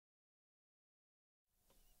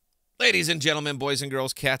Ladies and gentlemen, boys and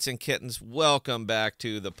girls, cats and kittens, welcome back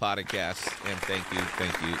to the podcast. And thank you,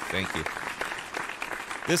 thank you, thank you.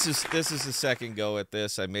 This is the second go at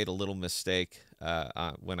this. I made a little mistake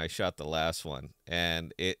when I shot the last one,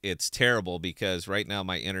 and it's terrible because right now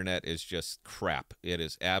my internet is just crap. It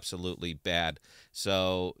is absolutely bad.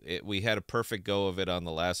 So we had a perfect go of it on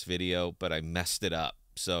the last video, but I messed it up.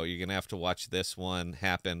 So you're gonna have to watch this one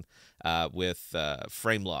happen with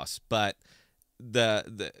frame loss, but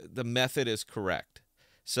the method is correct.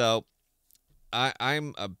 So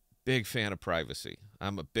I'm a big fan of privacy.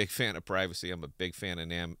 I'm a big fan of privacy. I'm a big fan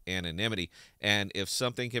of anonymity. And if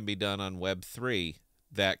something can be done on Web 3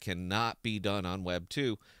 that cannot be done on Web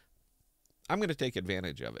 2, I'm going to take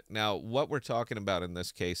advantage of it. Now, what we're talking about in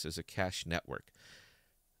this case is Akash Network.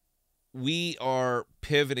 We are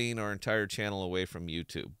pivoting our entire channel away from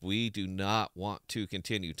YouTube. We do not want to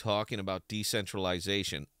continue talking about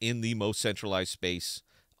decentralization in the most centralized space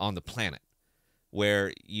on the planet,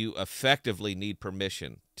 where you effectively need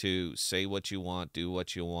permission to say what you want, do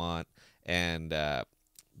what you want, and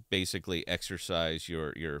basically exercise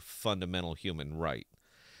your fundamental human right.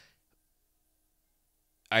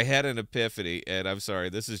 I had an epiphany, and I'm sorry,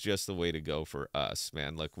 this is just the way to go for us,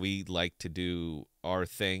 man. Look, we like to do our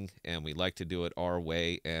thing, and we like to do it our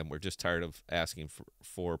way, and we're just tired of asking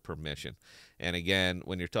for permission. And again,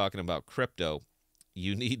 when you're talking about crypto,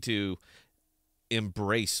 you need to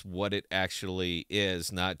embrace what it actually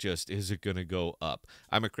is, not just is it going to go up.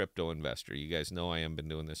 I'm a crypto investor. You guys know I have been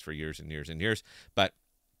doing this for years and years and years, but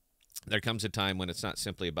there comes a time when it's not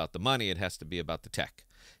simply about the money, it has to be about the tech.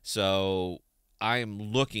 So I am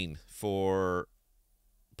looking for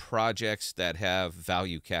projects that have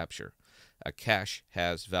value capture. Akash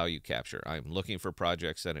has value capture. I'm looking for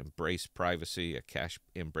projects that embrace privacy. Akash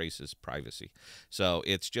embraces privacy. So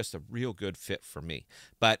it's just a real good fit for me.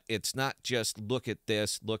 But it's not just look at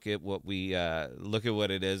this, look at what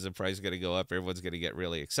it is. The price is going to go up. Everyone's going to get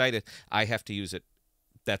really excited. I have to use it.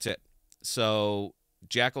 That's it. So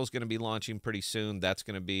Jackal's going to be launching pretty soon. That's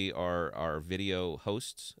going to be our video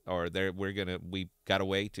hosts. We got a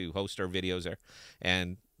way to host our videos there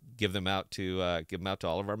and give them out to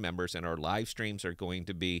all of our members. And our live streams are going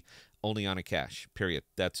to be only on Akash. Period.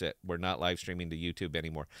 That's it. We're not live streaming to YouTube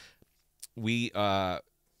anymore. We are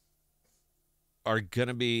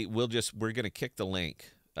gonna be. We're gonna kick the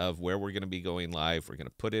link of where we're going to be going live. We're going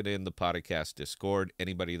to put it in the podcast Discord.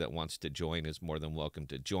 Anybody that wants to join is more than welcome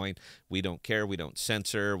to join. We don't care. We don't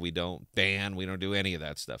censor. We don't ban. We don't do any of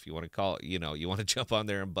that stuff. You want to call, you want to jump on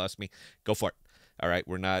there and bust me, go for it. All right.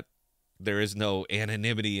 There is no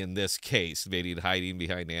anonymity in this case, maybe hiding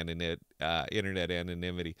behind internet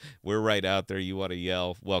anonymity. We're right out there. You want to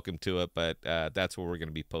yell, welcome to it. But that's where we're going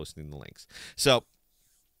to be posting the links. So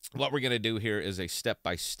what we're going to do here is a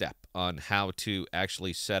step-by-step on how to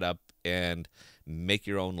actually set up and make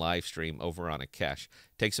your own live stream over on Akash.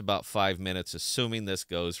 Takes about 5 minutes, assuming this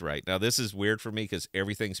goes right. Now, this is weird for me because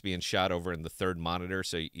everything's being shot over in the third monitor,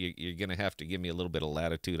 so you're going to have to give me a little bit of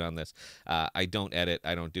latitude on this. I don't edit.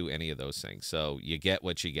 I don't do any of those things, so you get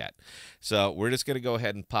what you get. So we're just going to go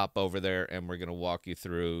ahead and pop over there, and we're going to walk you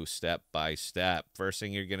through step by step. First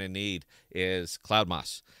thing you're going to need is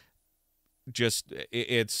CloudMoss.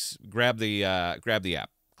 Grab the app,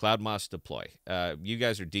 CloudMoss Deploy. You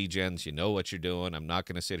guys are degens, you know what you're doing. I'm not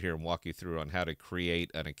going to sit here and walk you through on how to create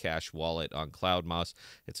an Akash wallet on CloudMoss.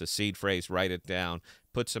 It's a seed phrase. Write it down,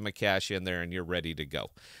 put some Akash in there, and you're ready to go.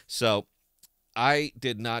 So I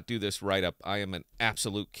did not do this right up. I am an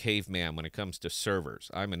absolute caveman when it comes to servers.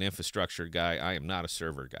 I'm an infrastructure guy. I am not a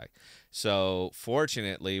server guy. So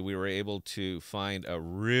fortunately, we were able to find a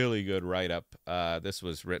really good write-up. This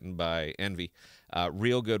was written by Envy.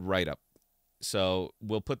 Real good write-up. So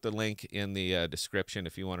we'll put the link in the description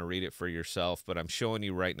if you want to read it for yourself. But I'm showing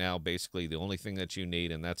you right now basically the only thing that you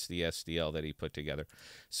need, and that's the SDL that he put together.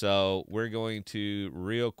 So we're going to,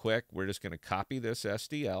 real quick, we're just going to copy this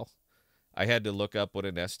SDL. I had to look up what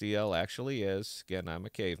an SDL actually is. Again, I'm a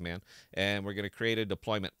caveman. And we're going to create a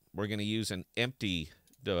deployment. We're going to use an empty,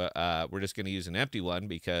 we're just going to use an empty one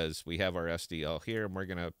because we have our SDL here, and we're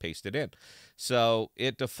going to paste it in. So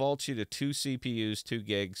it defaults you to 2 CPUs, 2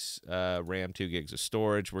 gigs RAM, 2 gigs of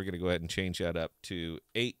storage. We're going to go ahead and change that up to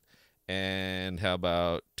 8. And how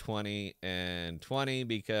about 20 and 20,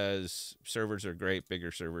 because servers are great.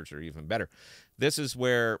 Bigger servers are even better. This is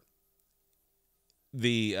where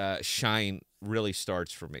the shine really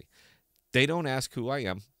starts for me. They don't ask who I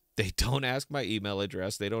am. They don't ask my email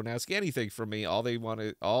address. They don't ask anything from me. All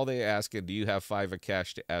they ask is, do you have 5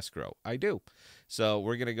 Akash to escrow? I do. So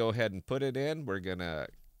we're going to go ahead and put it in. We're going to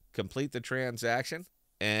complete the transaction.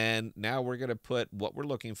 And now we're going to put what we're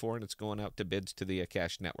looking for, and it's going out to bids to the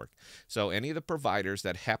Akash Network. So any of the providers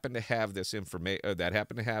that happen to have this information, that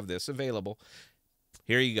happen to have this available,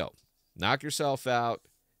 here you go. Knock yourself out.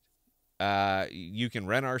 You can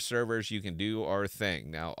rent our servers. You can do our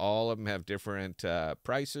thing. Now, all of them have different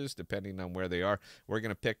prices depending on where they are. We're going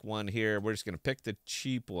to pick one here. We're just going to pick the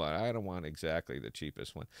cheap one. I don't want exactly the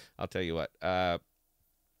cheapest one. I'll tell you what.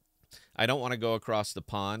 I don't want to go across the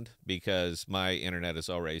pond because my internet is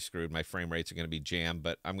already screwed. My frame rates are going to be jammed,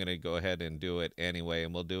 but I'm going to go ahead and do it anyway,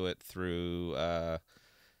 and we'll do it through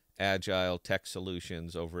Agile Tech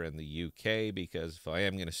Solutions over in the UK, because if I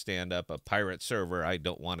am going to stand up a pirate server, I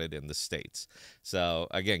don't want it in the States. So,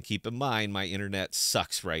 again, keep in mind, my internet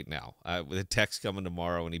sucks right now. With a text coming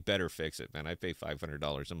tomorrow, and he better fix it, man. I pay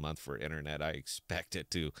 $500 a month for internet. I expect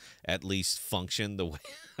it to at least function the way.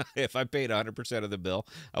 If I paid 100% of the bill,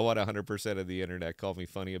 I want 100% of the internet. Call me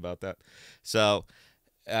funny about that. So,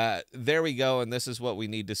 there we go, and this is what we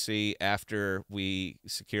need to see after we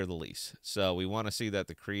secure the lease. So we want to see that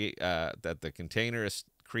the container is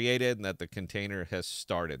created and that the container has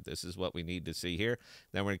started. This is what we need to see here.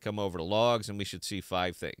 Then we're going to come over to logs, and we should see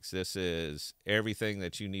 5 things. This is everything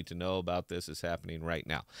that you need to know about this is happening right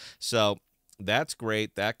now. So that's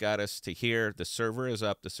great. That got us to here. The server is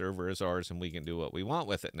up. The server is ours, and we can do what we want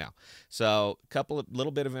with it now. So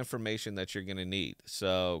little bit of information that you're going to need.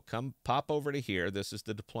 So pop over to here. This is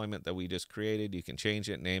the deployment that we just created. You can change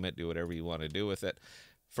it, name it, do whatever you want to do with it.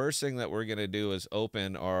 First thing that we're going to do is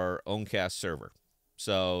open our Owncast server.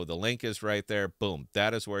 So the link is right there. Boom.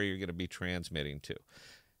 That is where you're going to be transmitting to.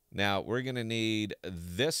 Now, we're going to need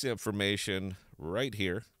this information right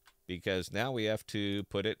here, because now we have to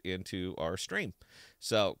put it into our stream.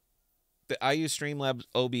 So I use Streamlabs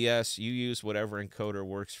OBS. You use whatever encoder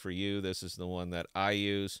works for you. This is the one that I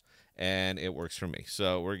use, and it works for me.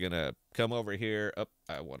 So we're going to come over here. Oh,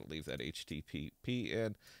 I want to leave that HTTP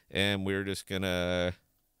in, and we're just going to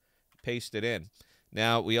paste it in.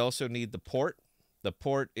 Now, we also need the port. The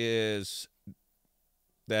port is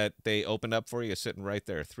that they opened up for you, sitting right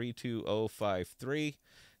there, 32053.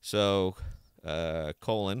 So,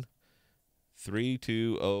 colon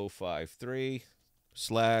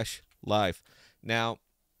 32053/live. Now,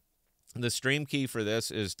 the stream key for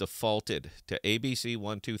this is defaulted to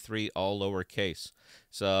ABC123, all lowercase.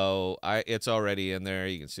 So it's already in there.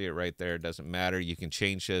 You can see it right there. It doesn't matter. You can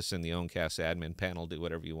change this in the Owncast admin panel, do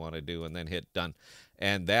whatever you want to do, and then hit done.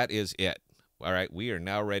 And that is it. All right, we are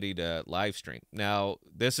now ready to live stream. Now,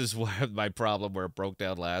 this is where my problem where it broke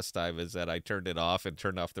down last time is that I turned it off and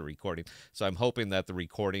turned off the recording. So I'm hoping that the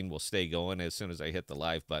recording will stay going as soon as I hit the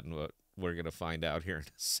live button. We're going to find out here in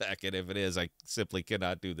a second. If it is, I simply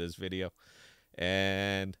cannot do this video.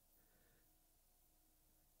 And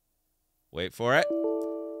wait for it.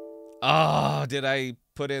 Oh, did I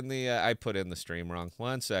put in the I put in the stream wrong.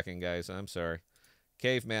 1 second, guys. I'm sorry.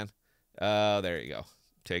 Caveman. There you go.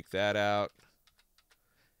 Take that out.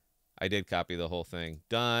 I did copy the whole thing.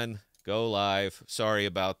 Done. Go live. Sorry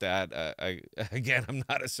about that. Again, I'm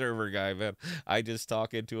not a server guy, man. I just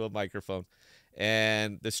talk into a microphone.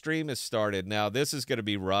 And the stream is started. Now, this is going to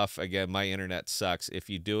be rough. Again, my internet sucks. If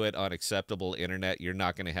you do it on acceptable internet, you're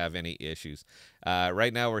not going to have any issues.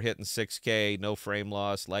 Right now, we're hitting 6K, no frame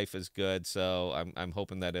loss. Life is good, so I'm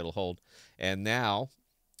hoping that it'll hold. And now,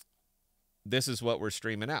 this is what we're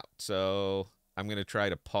streaming out. So I'm going to try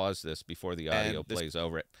to pause this before the audio plays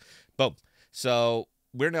over it. Boom. So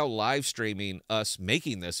we're now live streaming us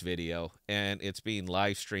making this video, and it's being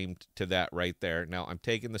live streamed to that right there. Now, I'm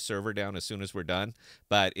taking the server down as soon as we're done,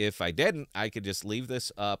 but if I didn't, I could just leave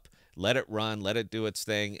this up, let it run, let it do its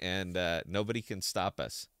thing, and nobody can stop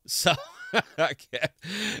us. So again,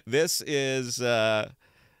 this is the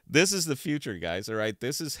future, guys. All right,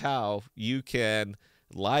 this is how you can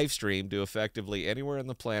live stream to effectively anywhere on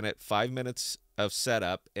the planet, 5 minutes of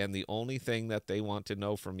setup, and the only thing that they want to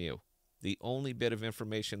know from you, the only bit of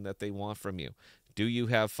information that they want from you, do you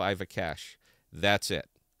have 5 Akash? That's it.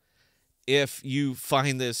 If you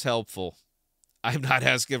find this helpful, I'm not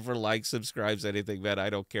asking for likes, subscribes, anything, man. I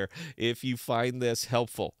don't care. If you find this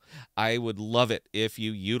helpful, I would love it if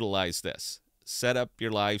you utilize this. Set up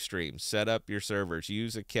your live stream, set up your servers,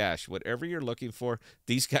 use Akash, whatever you're looking for.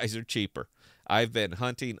 These guys are cheaper. I've been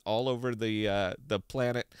hunting all over the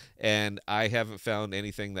planet, and I haven't found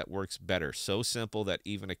anything that works better. So simple that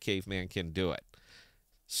even a caveman can do it.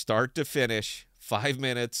 Start to finish, 5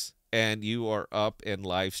 minutes, and you are up and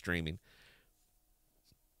live streaming.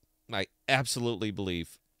 I absolutely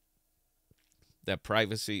believe that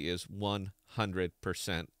privacy is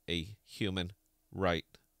 100% a human right.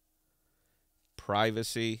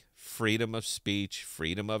 Privacy, freedom of speech,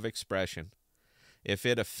 freedom of expression. If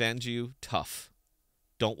it offends you, tough.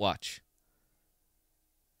 Don't watch.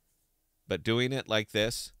 But doing it like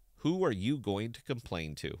this, who are you going to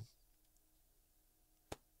complain to?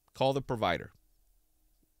 Call the provider.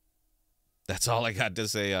 That's all I got to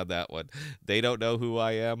say on that one. They don't know who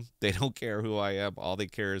I am. They don't care who I am. All they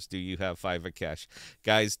care is, do you have 5 of cash?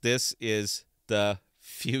 Guys, this is the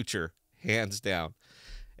future, hands down.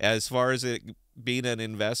 As far as it being an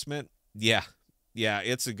investment, yeah,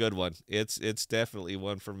 it's a good one. It's definitely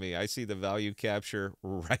one for me. I see the value capture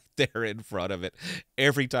right there in front of it.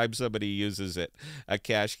 Every time somebody uses it, a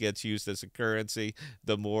cash gets used as a currency,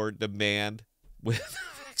 the more demand with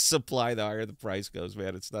supply, the higher the price goes,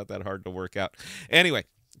 man. It's not that hard to work out. Anyway,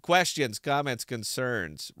 questions, comments,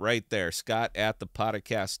 concerns, right there.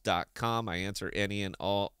 Scott@thepodcast.com. I answer any and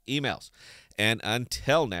all emails. And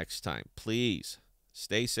until next time, please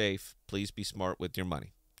stay safe. Please be smart with your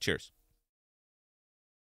money. Cheers.